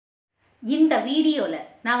இந்த வீடியோல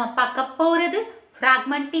நாம பார்க்க போறது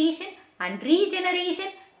fragmentation and regeneration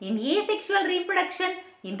in asexual reproduction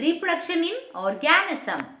in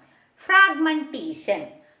organism. Fragmentation.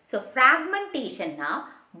 So fragmentation na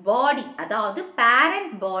body அதாவது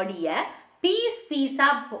parent bodyயை piece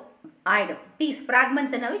ஆயிடும். piece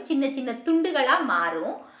fragments என்னவே சின்ன சின்ன துண்டுகளா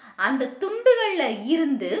மாறும். அந்த துண்டுகள்ல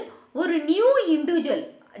இருந்து ஒரு நியூ இண்டிவிஜுவல்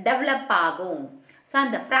டெவலப் ஆகும். ஸோ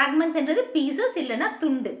அந்த fragments என்றது pieces இல்லைன்னா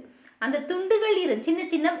துண்டு. அந்த துண்டுகள் சின்ன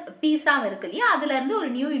சின்ன பீஸாக இருக்கு இல்லையா அதுல இருந்து ஒரு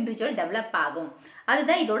நியூ இண்டிவிஜுவல் டெவலப் ஆகும்.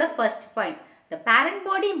 அதுதான் இதோட first point. The parent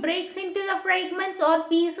body breaks into the fragments or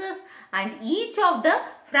pieces and each of the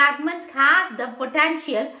fragments has the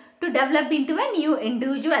potential to develop into a new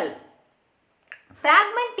individual.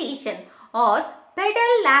 Fragmentation or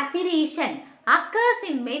pedal laceration occurs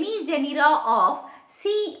in many genera of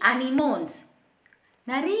sea anemones.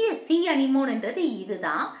 நிறைய sea anemoneன்றது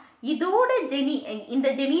இதுதான். இதோட இந்த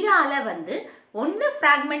ஜெனிரால வந்து ஒன்று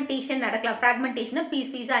fragmentation நடக்கலாம். ஃப்ராக்மெண்டேஷனை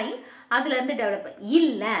piece ஆகி அதுல இருந்து டெவலப்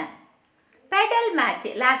இல்ல பெடல்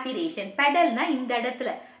லாசிரேஷன். பெடல்னா இந்த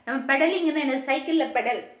இடத்துல நம்ம பெடலிங்னா என்ன,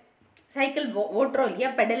 சைக்கிள் ஓட்டுறோம் இல்லையா,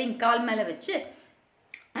 பெடலிங் கால் மேல வச்சு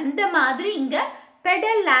அந்த மாதிரி இங்க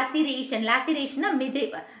பெடல் லாசிரேஷன்னா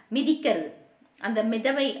மிதிக்கிறது. அந்த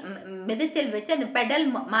மிதிச்சல் வச்சு அந்த பெடல்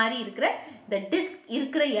மாதிரி இருக்கிற இந்த டிஸ்க்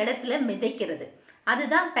இருக்கிற இடத்துல மிதிக்கிறது.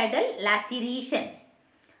 அதுதான் pedal laceration.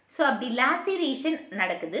 So அப்படி laceration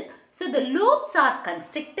நடக்குது. So the lobes are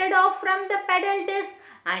constricted off from the pedal disc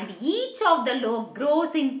and each of the lobe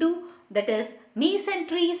grows into, that is,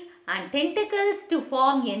 mesenteries and tentacles to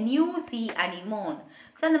form a new sea anemone.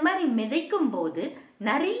 So அந்த மாதிரி மிதைக்கும் போது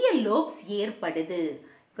நிறைய lobes ஏற்படுது.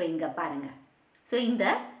 இப்போ இங்க பாருங்க. So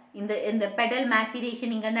இந்த pedal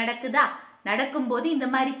laceration இங்க நடக்குதா, நடக்கும்போது இந்த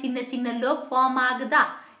மாதிரி சின்ன சின்ன lobe form ஆகுதா,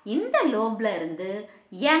 இந்த லோப்ல இருந்து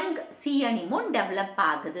யங் சி அனிமோன் டெவலப்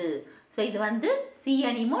ஆகுது. ஸோ இது வந்து சி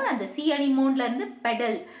அனிமோன். அந்த சி அனிமோன்ல இருந்து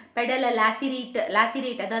பெடலை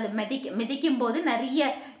லாசிரேட் அதாவது மிதிக்கும் போது நிறைய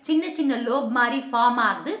சின்ன சின்ன லோப் மாதிரி ஃபார்ம்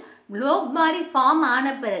ஆகுது. லோப் மாதிரி ஃபார்ம்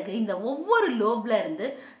ஆன பிறகு இந்த ஒவ்வொரு லோப்ல இருந்து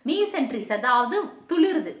மீசென்ட்ரிஸ் அதாவது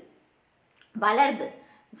துளிருது, வளருது.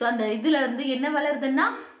 ஸோ அந்த இதுல இருந்து என்ன வளருதுன்னா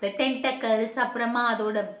இந்த டென்டக்கல்ஸ், அப்புறமா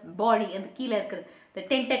அதோட பாடி அந்த கீழே இருக்கிற இந்த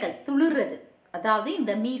டென்டக்கல்ஸ் துளிர்றது. அதாவது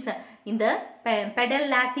இந்த பெடல்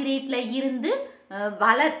லாசிரேட்ல இருந்து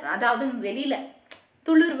அதாவது வெளியில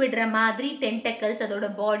துளிர் விடுற மாதிரி டென்டக்கல்ஸ் அதோட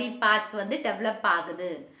பாடி பார்ட்ஸ் வந்து டெவலப் ஆகுது.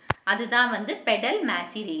 அதுதான் வந்து பெடல்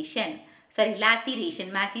மேசிரேஷன். சாரி,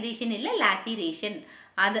 மேசிரேஷன் இல்லை, லாசிரேஷன்.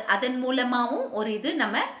 அதன் மூலமாகவும் ஒரு இது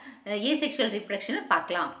நம்ம ஏசெக்சுவல் ரீப்ரடக்ஷனை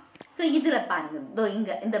பார்க்கலாம். ஸோ இதுல பாருங்க,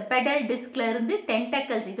 இங்க இந்த பெடல் டிஸ்க்ல இருந்து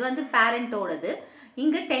டென்டக்கல்ஸ், இது வந்து பேரண்டோடது.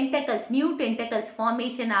 இங்க டென்டக்கல்ஸ், நியூ டென்டக்கல்ஸ்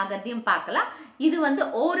ஃபார்மேஷன் ஆகிறதையும் பார்க்கலாம். இது வந்து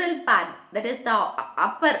oral part, that is the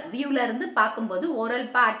Appar வியூல இருந்து பார்க்கும்போது ஓரல்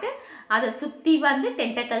பார்ட், அதை சுத்தி வந்து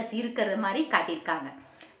டென்டக்கல்ஸ் இருக்கிற மாதிரி காட்டியிருக்காங்க.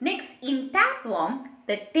 நெக்ஸ்ட், இன் டேப்வார்ம்,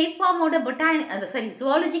 த டேப்வார்மோட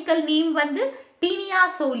ஜுவாலஜிக்கல் நேம் வந்து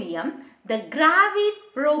டீனியாசோலியம். த Gravite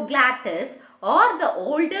ப்ரோக்ளாட்டஸ் R the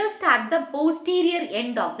oldest at the posterior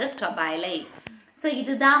end of the ஸ்ட்ரபைலை. So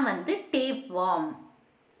இதுதான் வந்து டேப்வார்ம்.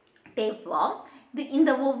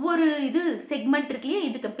 இந்த ஒவ்வொரு இது செக்மெண்ட் இருக்குல்லையே,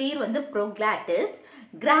 இதுக்கு பேர் வந்து ப்ரோக்ளாட்டிஸ்.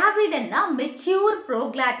 கிராவிடன்னா மெச்சூர்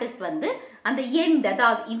ப்ரோக்ளாட்டிஸ் வந்து அந்த எண்ட்,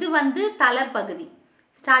 அதாவது இது வந்து தலைப்பகுதி,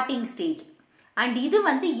 ஸ்டார்டிங் ஸ்டேஜ், அண்ட் இது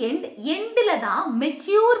வந்து எண்டில் தான்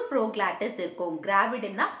மெச்சூர் ப்ரோக்ளாட்டிஸ் இருக்கும்.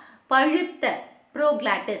 கிராவிடன்னா பழுத்த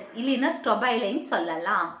ப்ரோக்ளாட்டிஸ், இல்லைன்னா ஸ்ட்ரபைலைன்னு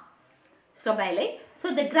சொல்லலாம். ஸ்ட்ரபைலை. So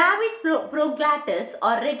the Gravite ப்ரோக்ளாட்டிஸ்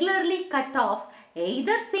R regularly cut off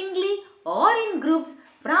either சிங்லி R in groups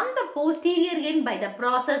from the posterior end by the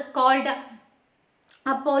process called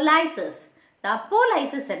apolysis. The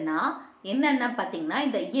apolysis என்னன்னா பார்த்தீங்கன்னா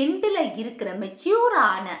இந்த எண்டில் இருக்கிற மெச்சூர்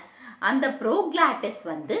ஆன அந்த ப்ரோக்ளாட்டிஸ்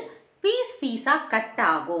வந்து பீஸா கட்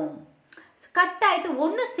ஆகும். கட் ஆகிட்டு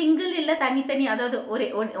ஒன்று சிங்கிள் இல்லை தனித்தனி, அதாவது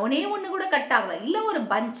ஒரே ஒன்று கூட கட் ஆகலாம், இல்லை ஒரு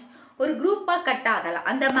பஞ்ச், ஒரு குரூப்பாக கட் ஆகலாம்.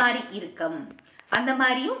 அந்த மாதிரி இருக்கும், அந்த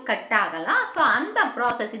மாதிரியும் கட் ஆகலாம். ஸோ அந்த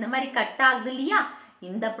ப்ராசஸ் இந்த மாதிரி கட் ஆகுது இல்லையா,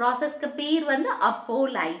 இந்த ப்ராசஸ்க்கு பேர் வந்து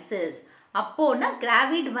அப்போலைசிஸ். அப்போனா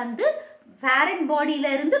கிராவிட் வந்து பேரண்ட்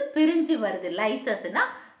பாடியில இருந்து பிரிஞ்சு வருது, லைசஸ்னா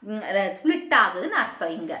ஸ்பிளிட் ஆகுதுன்னு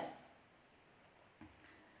அர்த்தம். இங்க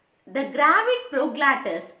the gravid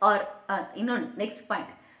proglattis or next point,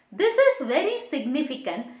 this is very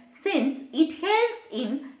significant since it helps in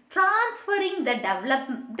transferring the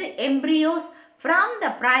developed embryos from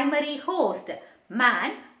the primary host man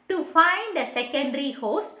to find a secondary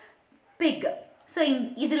host pig. So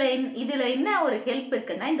இதில் என்ன ஒரு help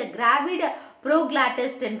இருக்குன்னா, இந்த Gravite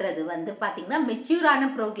ப்ரோக்ளாட்டிஸ்ட்ன்றது வந்து பார்த்தீங்கன்னா மெச்சூரான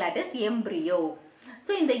ப்ரோக்ளாட்டிஸ்ட் embryo.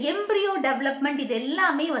 So இந்த embryo development இது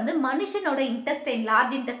எல்லாமே வந்து மனுஷனோட இன்டெஸ்டைன்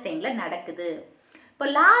லார்ஜ் இன்டெஸ்டைனில் நடக்குது. இப்போ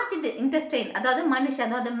லார்ஜ் இன்டெஸ்டைன் அதாவது மனுஷன்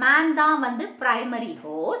அதாவது மேன் தான் வந்து பிரைமரி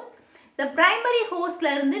ஹோஸ்ட். இந்த பிரைமரி ஹோஸ்ட்ல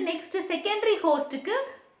இருந்து நெக்ஸ்ட் செகண்டரி ஹோஸ்ட்டுக்கு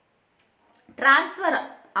டிரான்ஸ்ஃபர்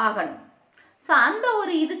ஆகணும். ஸோ அந்த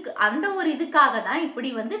ஒரு இதுக்காக தான் இப்படி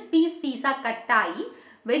வந்து பீஸாக கட் ஆகி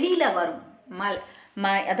வெளியில் வரும்.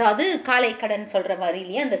 அதாவது காளைக்கடன் சொல்கிற மாதிரி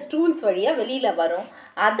இல்லையா, அந்த ஸ்டூல்ஸ் வழியாக வெளியில் வரும்.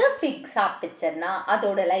 அதை பிக் சாப்பிட்டுச்சுன்னா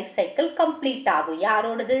அதோட லைஃப் சைக்கிள் கம்ப்ளீட் ஆகும்.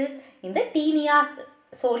 யாரோடது? இந்த Taenia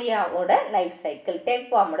சோலியாவோட life cycle,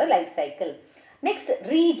 டேப்வாமோட life cycle. Next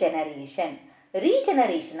regeneration.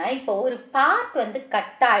 ரீஜெனரேஷனா இப்போ ஒரு பார்ட் வந்து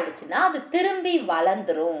கட் ஆயிடுச்சுன்னா அது திரும்பி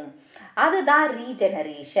வளர்ந்துரும். அதுதான்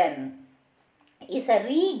regeneration. Is a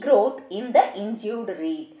regrowth in the injured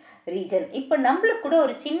region. இப்போ நம்மளுக்கு கூட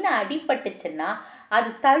ஒரு சின்ன அடிபட்டுச்சுன்னா அது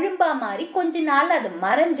தழும்பா மாறி கொஞ்ச நாள் அது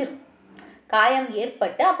மறைஞ்சிரும். காயம்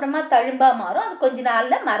ஏற்பட்டு அப்புறமா தழும்பா மாறும், அது கொஞ்ச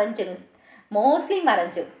நாளில் மறைஞ்சிரும், மோஸ்ட்லி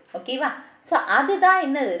மறைஞ்சிரும். ஓகேவா? ஸோ அதுதான்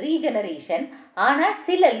என்னது ரீஜெனரேஷன். ஆனால்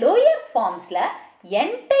சில lower ஃபார்ம்ஸில்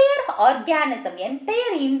entire organism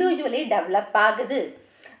entire individually develop ஆகுது.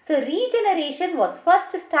 So regeneration was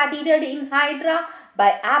first studied in hydra by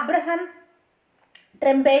Abraham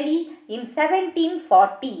ட்ரெம்பெலி in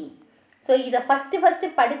 1740. So இதை ஃபஸ்ட்டு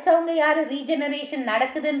படித்தவங்க யார்? ரீஜெனரேஷன்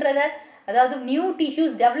நடக்குதுன்றத, அதாவது நியூ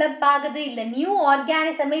டிஷ்யூஸ் டெவலப் ஆகுது, இல்லை நியூ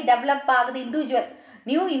ஆர்கானிசமே டெவலப் ஆகுது, இண்டிவிஜுவல்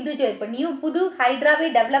இப்போ புது ஹைட்ராவே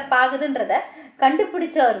டெவலப் ஆகுதுன்றத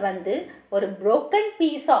கண்டுபிடிச்சவர் வந்து ஒரு புரோக்கன்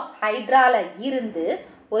பீஸ் ஆஃப் ஹைட்ரால இருந்து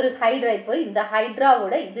ஒரு ஹைட்ரா, இப்போ இந்த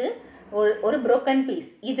ஹைட்ராவோட இது ஒரு புரோக்கன்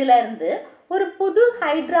பீஸ், இதுல இருந்து ஒரு புது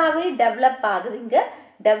ஹைட்ராவே டெவலப் ஆகுது, இங்கே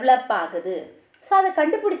டெவலப் ஆகுது. ஸோ அதை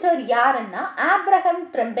கண்டுபிடிச்சவர் யாருன்னா ஆப்ரஹாம்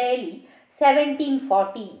ட்ரெம்பெலி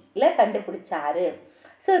 1740ல கண்டுபிடிச்சாரு.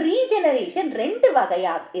 ஸோ ரீஜெனரேஷன் ரெண்டு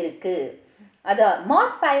வகையாக இருக்கு. அது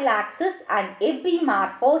மார்ஃபைலாக்சிஸ் and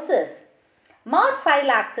எபிமார்போசிஸ்.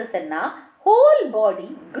 மார்ஃபைலாக்சிஸ்னா whole body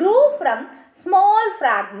grow from small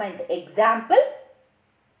fragment. Example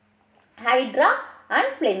hydra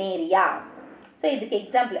and planaria. So இதுக்கு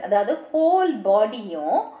எக்ஸாம்பிள், அதாவது ஹோல்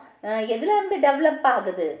பாடியும் எதுல இருந்து டெவலப்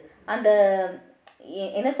ஆகுது? அந்த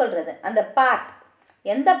என்ன சொல்கிறது, அந்த பார்ட்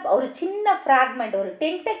எந்த ஒரு சின்ன ஃப்ராக்மெண்ட் ஒரு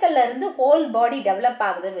டென்டக்கல்ல இருந்து ஹோல் பாடி டெவலப்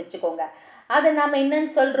ஆகுதுன்னு வச்சுக்கோங்க. அதை நம்ம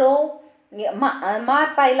என்னன்னு சொல்கிறோம்?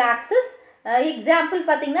 மார்ஃபைலாக்சிஸ். எக்ஸாம்பிள்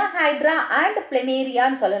பார்த்தீங்கன்னா ஹைட்ரா அண்ட்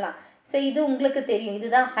பிளனேரியான்னு சொல்லலாம். ஸோ இது உங்களுக்கு தெரியும்,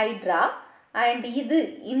 இதுதான் ஹைட்ரா அண்ட்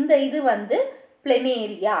இது வந்து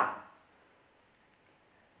பிளனேரியா.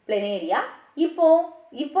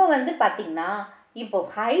 இப்போ வந்து பார்த்தீங்கன்னா இப்போ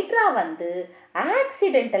ஹைட்ரா வந்து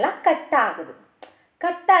ஆக்சிடென்டலாக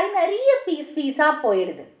கட் ஆகி நிறைய பீஸாக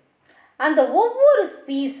போயிடுது. அந்த ஒவ்வொரு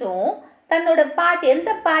பீஸும் தன்னோட பார்ட்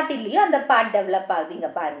எந்த பார்ட் இல்லையோ அந்த பார்ட் டெவலப் ஆகுது. இங்கே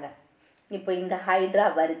பாருங்கள், இப்போ இந்த ஹைட்ரா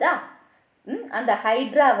வருதா, அந்த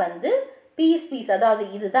ஹைட்ரா வந்து பீஸ் அதாவது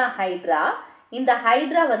இதுதான் ஹைட்ரா. இந்த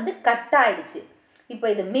ஹைட்ரா வந்து கட் ஆயிடுச்சு. இப்போ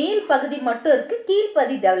இது மேல் பகுதி மட்டும் இருக்குது,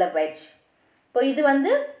 கீழ்ப்பகுதி டெவலப் ஆயிடுச்சு. இப்போ இது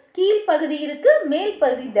வந்து கீழ்ப்பகுதி இருக்குது, மேல்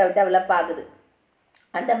பகுதி டெவலப் ஆகுது.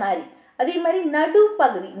 அந்த மாதிரி அதே மாதிரி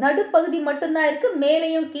நடுப்பகுதி மட்டும்தான் இருக்குது,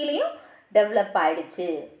 மேலேயும் கீழேயும் டெவலப் ஆயிடுச்சு.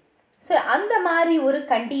 ஸோ அந்த மாதிரி ஒரு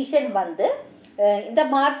கண்டிஷன் வந்து இந்த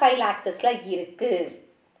மார்ஃபைலாக்சிஸில் இருக்குது.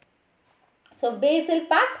 So Basel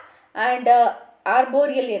part and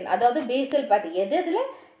arboreal end, அதாவது பேசல் பார்ட்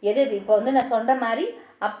எது இப்போ வந்து நான் சொன்ன மாதிரி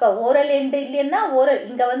அப்போ ஓரல் எண்டு இல்லைன்னா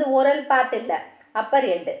இங்கே வந்து ஓரல் பார்ட் இல்லை, அப்பர்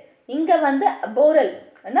எண்டு. இங்கே வந்து போரல்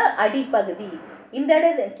அடிப்பகுதி, இந்த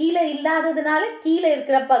கீழே இல்லாததுனால கீழே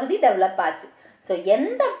இருக்கிற பகுதி டெவலப் ஆச்சு. ஸோ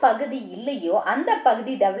எந்த பகுதி இல்லையோ அந்த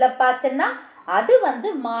பகுதி டெவலப் ஆச்சுன்னா அது வந்து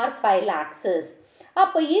மார்ஃபைலாக்சிஸ்.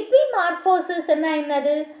 அப்போ எபிமார்போசிஸ்னா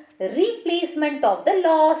என்னது? Replacement of the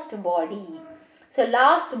last body. So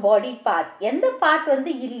last body parts எந்த பார்ட்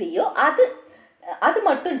வந்து இல்லையோ அது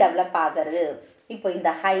மட்டும் டெவலப் ஆகிறது. இப்போ இந்த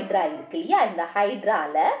ஹைட்ரா இருக்கு இல்லையா, இந்த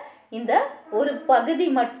ஹைட்ரால இந்த ஒரு பகுதி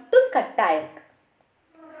மட்டும் கட்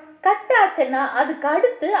ஆச்சுன்னா அதுக்கு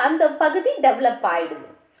அடுத்து அந்த பகுதி டெவலப் ஆயிடுது,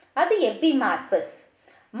 அது எபிமார்பஸ்.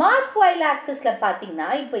 மார்ஃபைலாக்சிஸில் பார்த்தீங்கன்னா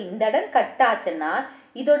இப்போ இந்த இடம் கட் ஆச்சுன்னா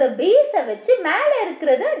இதோட பேஸை வச்சு மேலே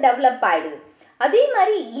இருக்கிறது டெவலப் ஆயிடுது. அதே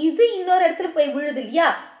மாதிரி இது இன்னொரு இடத்துல போய் விழுது இல்லையா,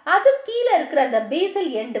 அது கீழே இருக்கிற அந்த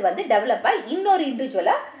பேசல் எண்டு வந்து டெவலப் ஆகி இன்னொரு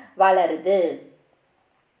இண்டிவிஜுவலாக வளருது.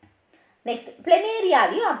 நெக்ஸ்ட்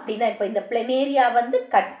பிளனேரியாலையும் அப்படிதான். இப்போ இந்த பிளனேரியா வந்து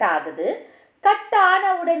கட் ஆகுது, கட் ஆன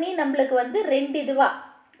உடனே நம்மளுக்கு வந்து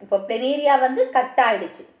இப்போ பிளனேரியா வந்து கட்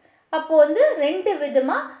ஆயிடுச்சு. அப்போ வந்து ரெண்டு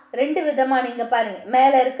விதமா நீங்க பாருங்க,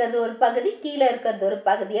 மேலே இருக்கிறது ஒரு பகுதி, கீழே இருக்கிறது ஒரு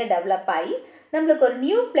பகுதியாக டெவலப் ஆகி நம்மளுக்கு ஒரு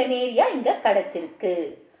நியூ பிளனேரியா இங்கே கிடைச்சிருக்கு.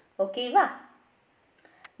 ஓகேவா?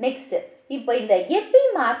 நெக்ஸ்ட் இப்போ இந்த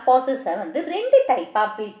எபிமார்போசிஸை வந்து ரெண்டு டைப்பாக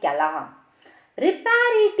பிரிக்கலாம்.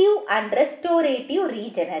 reparative and restorative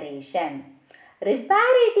regeneration.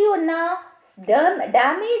 reparative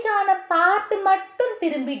damage ஆன பார்ட் மட்டும்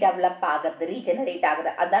திரும்பி டெவலப் ஆகுது, ரீஜெனரேட் ஆகுது.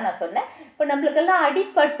 அதான் நான் சொன்னேன். இப்போ நம்மளுக்கெல்லாம்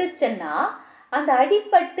அடிபட்டுச்சுன்னா அந்த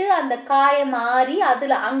அடிபட்டு அந்த காயம் மாறி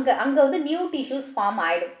அதில் அங்கே வந்து நியூ டிஷ்யூஸ் ஃபார்ம்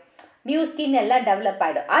ஆகிடும், நியூ ஸ்கின் எல்லாம் டெவலப்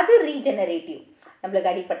ஆகிடும். அது ரீஜெனரேட்டிவ்.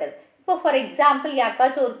 நம்மளுக்கு அடிப்பட்டது. இப்போ ஃபார் எக்ஸாம்பிள்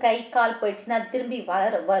யாருக்காச்சும் ஒரு கை கால் போயிடுச்சுன்னா திரும்பி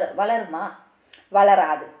வளருமா?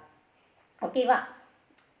 வளராது. ஓகேவா?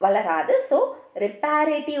 வளராது. ஸோ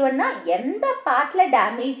ரிப்பேரேட்டிவ்னா எந்த பார்ட்டில்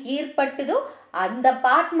டேமேஜ் ஏற்பட்டுதோ அந்த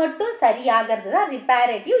பார்ட் மட்டும் சரியாகிறது தான்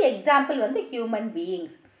ரிப்பேரேட்டிவ். எக்ஸாம்பிள் வந்து ஹியூமன்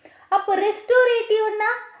பீயிங்ஸ். அப்போ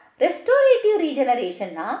ரெஸ்டோரேட்டிவ்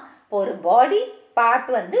ரீஜெனரேஷன்னா இப்போ ஒரு பாடி பார்ட்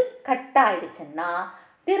வந்து கட் ஆகிடுச்சுன்னா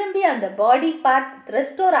திரும்பி அந்த பாடி பார்ட்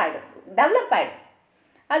ரெஸ்டோர் ஆகிடும், டெவலப் ஆகிடும்.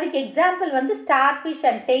 அதுக்கு எக்ஸாம்பிள் வந்து star fish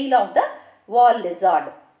and tail of the wall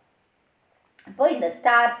lizard. இப்போ இந்த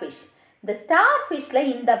ஸ்டார் ஃபிஷ்ல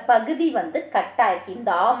இந்த பகுதி வந்து கட் ஆயிருக்கு, இந்த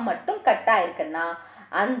ஆர்ம் மட்டும் கட் ஆயிருக்குன்னா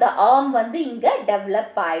அந்த ஆர்ம் வந்து இங்க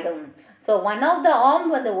டெவலப் ஆயிடும். So one of the arm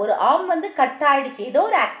வந்து ஒரு ஆர்ம் வந்து கட் ஆயிடுச்சு, ஏதோ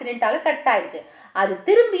ஒரு ஆக்சிடென்டால கட் ஆயிடுச்சு, அது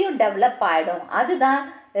திரும்பியும் டெவலப் ஆயிடும். அதுதான்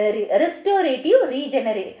ரெஸ்டோரேட்டிவ்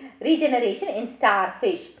ரீஜெனரேஷன் இன் ஸ்டார்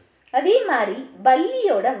ஃபிஷ். அதே மாதிரி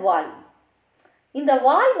பல்லியோட வால், இந்த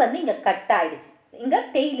வால் வந்து இங்க கட் ஆயிடுச்சு, இங்க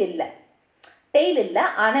டெய்ல் இல்லை,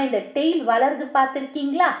 ஆனா இந்த டெய்ல் வளருது,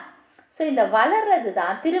 பார்த்துருக்கீங்களா? ஸோ இந்த வளர்றது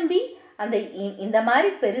தான் திரும்பி அந்த இந்த மாதிரி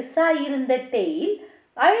பெருசா இருந்த டெய்ல்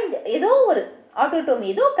அழிஞ்சு ஏதோ ஒரு ஆட்டோட்டோமி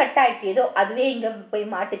ஏதோ கட் ஆயிடுச்சு, ஏதோ அதுவே இங்க போய்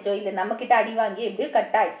மாட்டுச்சோ இல்லை நம்ம கிட்ட அடி வாங்கி எப்படியோ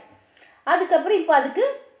கட் ஆயிடுச்சு. அதுக்கப்புறம் இப்போ அதுக்கு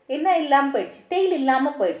என்ன இல்லாமல் போயிடுச்சு, டெய்ல்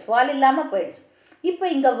இல்லாமல் போயிடுச்சு, வால் இல்லாமல் போயிடுச்சு. இப்போ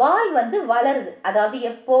இங்க வால் வந்து வளருது. அதாவது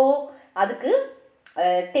எப்போ அதுக்கு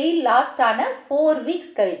டெய்ல் லாஸ்ட் ஆன 4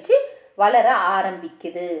 வீக்ஸ் கழிச்சு வளர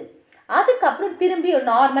ஆரம்பிக்குது. அதுக்கப்புறம் திரும்பி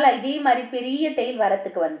நார்மலாக இதே மாதிரி பெரிய டெய்ல்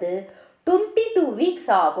வரத்துக்கு வந்து 22 வீக்ஸ்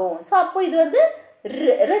ஆகும். ஸோ அப்போ இது வந்து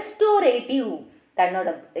ரெஸ்டோரேட்டிவ், தன்னோட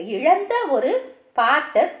இழந்த ஒரு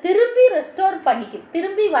பார்ட்டை திரும்பி ரெஸ்டோர்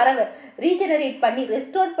திரும்பி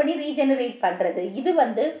ரெஸ்டோர் பண்ணி ரீஜெனரேட் பண்ணுறது. இது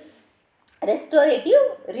வந்து ரெஸ்டோரேட்டிவ்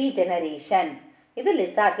ரீஜெனரேஷன். இது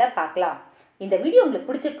லிசார்ட்ல பார்க்கலாம். இந்த வீடியோ உங்களுக்கு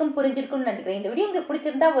பிடிச்சிருக்கும், புரிஞ்சிருக்கும்னு நினைக்கிறேன். இந்த வீடியோ உங்களுக்கு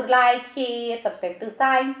பிடிச்சிருந்தா ஒரு like, share, subscribe to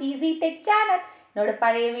science easy tech channel. என்னோட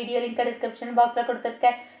பழைய வீடியோ லிங்க் டிஸ்கிரிப்ஷன் பாக்ஸில்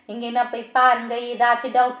கொடுத்துருக்கேன். நீங்கள் என்ன போய் பாருங்கள்.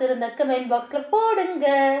 ஏதாச்சும் டவுட்ஸ் இருந்தால் கமெண்ட் பாக்ஸில் போடுங்க.